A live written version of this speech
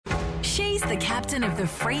She's the captain of the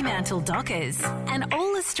Fremantle Dockers, an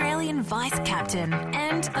All-Australian vice-captain,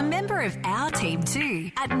 and a member of our team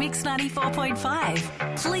too at Mix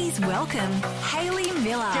 94.5. Please welcome Hayley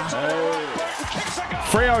Miller.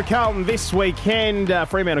 Freo Carlton this weekend.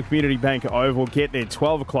 Fremantle Community Bank Oval. Get there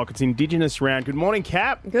 12 o'clock. It's Indigenous round. Good morning,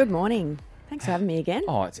 Cap. Good morning. Thanks for having me again.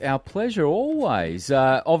 Oh, it's our pleasure always.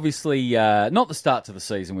 Obviously, not the start to the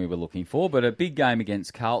season we were looking for, but a big game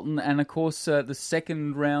against Carlton and, of course, the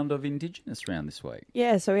second round of Indigenous round this week.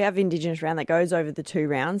 Yeah, so we have Indigenous round that goes over the 2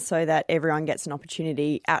 rounds so that everyone gets an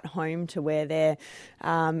opportunity at home to wear their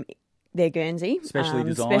Guernsey.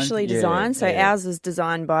 Specially designed. So yeah. ours was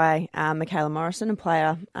designed by Michaela Morrison, a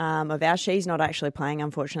player of ours. She's not actually playing,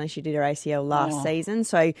 unfortunately. She did her ACL last season.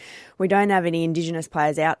 So we don't have any Indigenous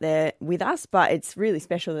players out there with us, but it's really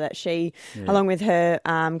special that she, along with her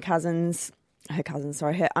her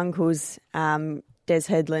uncles, Des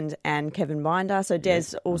Headland and Kevin Binder. So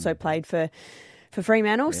Des also played for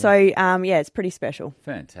Fremantle. Yeah. So, it's pretty special.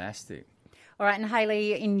 Fantastic. All right, and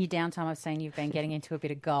Hayley, in your downtime, I've seen you've been getting into a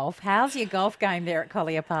bit of golf. How's your golf game there at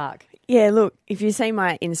Collier Park? Yeah, look, if you see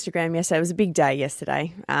my Instagram yesterday, it was a big day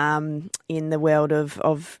yesterday in the world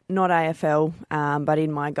of not AFL, but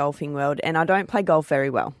in my golfing world. And I don't play golf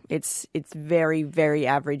very well. It's very, very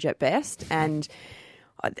average at best. And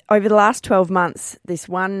over the last 12 months, the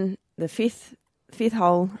fifth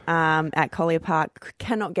hole at Collier Park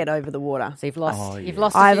cannot get over the water. So you've lost a few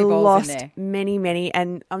balls in there. many,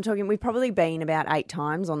 and I'm talking, we've probably been about 8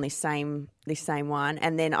 times on this same one,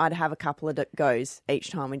 and then I'd have a couple of goes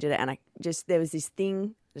each time we did it, and there was this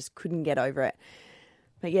thing, just couldn't get over it.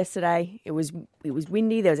 But yesterday, it was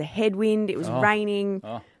windy, there was a headwind, it was raining,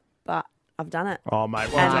 but I've done it. Oh,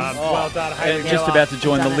 mate, well done. Well done, Hayley. Just about to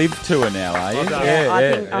join the Live Tour now, are you?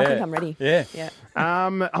 I think I'm ready. Yeah.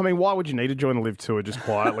 I mean, why would you need to join the Live Tour just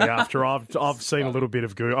quietly after I've seen a little bit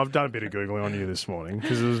of Google. I've done a bit of Googling on you this morning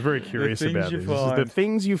because I was very curious about this. The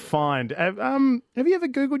things you find. Have you ever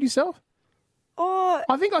Googled yourself? Oh,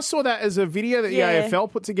 I think I saw that as a video that the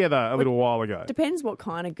AFL put together a little while ago. Depends what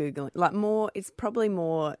kind of Googling. Like it's probably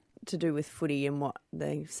more to do with footy and what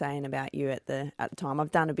they're saying about you at the time.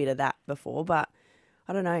 I've done a bit of that before, but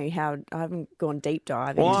I don't know how. I haven't gone deep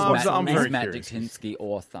diving. Well, I'm very Matt curious. Dictinsky,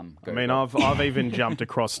 awesome. I mean, I've even jumped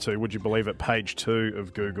across to, would you believe it, page 2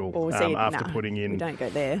 of Google after putting in. We don't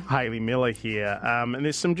go there. Hayley Miller here, and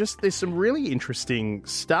there's some really interesting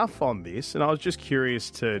stuff on this, and I was just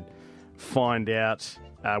curious to find out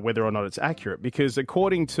whether or not it's accurate because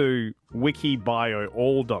according to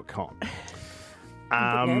wikibioall.com.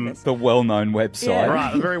 The well-known website. Yeah.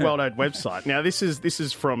 Right, a very well-known website. Now, this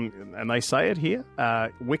is from, and they say it here,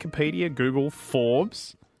 Wikipedia, Google,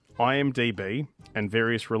 Forbes, IMDb, and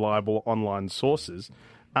various reliable online sources.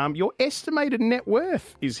 Your estimated net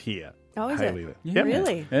worth is here. Oh, is Hayley. it? Yep.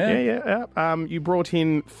 Really? Yeah. You brought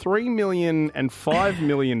in $3 million and $5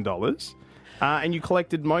 million, and you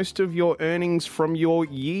collected most of your earnings from your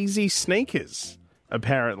Yeezy sneakers,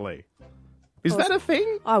 apparently. Is that a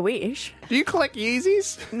thing? I wish. Do you collect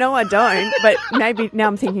Yeezys? No, I don't. But now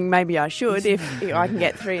I'm thinking maybe I should if I can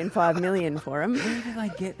get 3 and 5 million for them. Where do they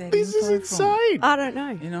get that This is info insane. I don't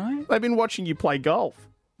know. from? You know? They've been watching you play golf.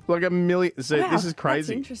 Like 1 million. So Wow, this is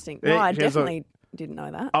crazy. That's interesting. Yeah, No, I she has definitely didn't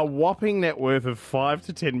know that. a whopping net worth of $5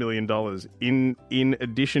 to $10 million in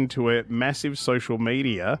addition to a massive social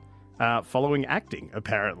media following acting,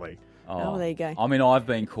 apparently. Oh, there you go. I mean, I've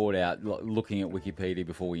been caught out looking at Wikipedia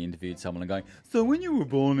before we interviewed someone and going, so when you were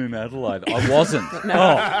born in Adelaide, I wasn't. Oh,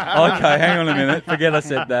 okay, hang on a minute. Forget I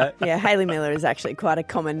said that. Yeah, Hayley Miller is actually quite a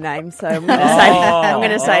common name, so I'm going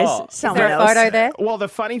to say someone Is there a else. photo there? Well, the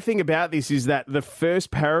funny thing about this is that the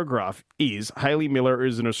first paragraph is Hayley Miller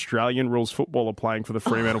is an Australian rules footballer playing for the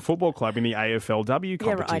Fremantle Football Club in the AFLW Yeah,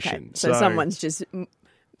 competition. right, okay. So someone's just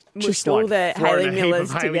mushed all like the throwing Hayley a heap of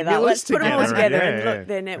Millers Hayley together. Millers Let's put them all together, together yeah, and yeah. look,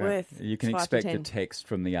 their net worth. You can is 5 to expect a 10. text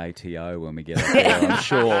from the ATO when we get up there, I'm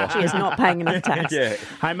sure. She is not paying enough tax. Yeah.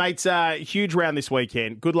 Hey, mates, huge round this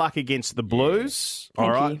weekend. Good luck against the Blues. Thank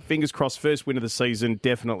All right. you. Fingers crossed, first win of the season,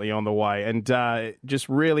 definitely on the way. And just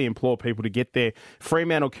really implore people to get there.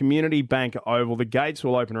 Fremantle Community Bank Oval. The gates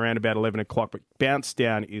will open around about 11 o'clock, but bounce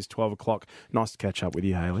down is 12 o'clock. Nice to catch up with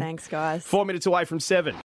you, Hayley. Thanks, guys. 4 minutes away from 7.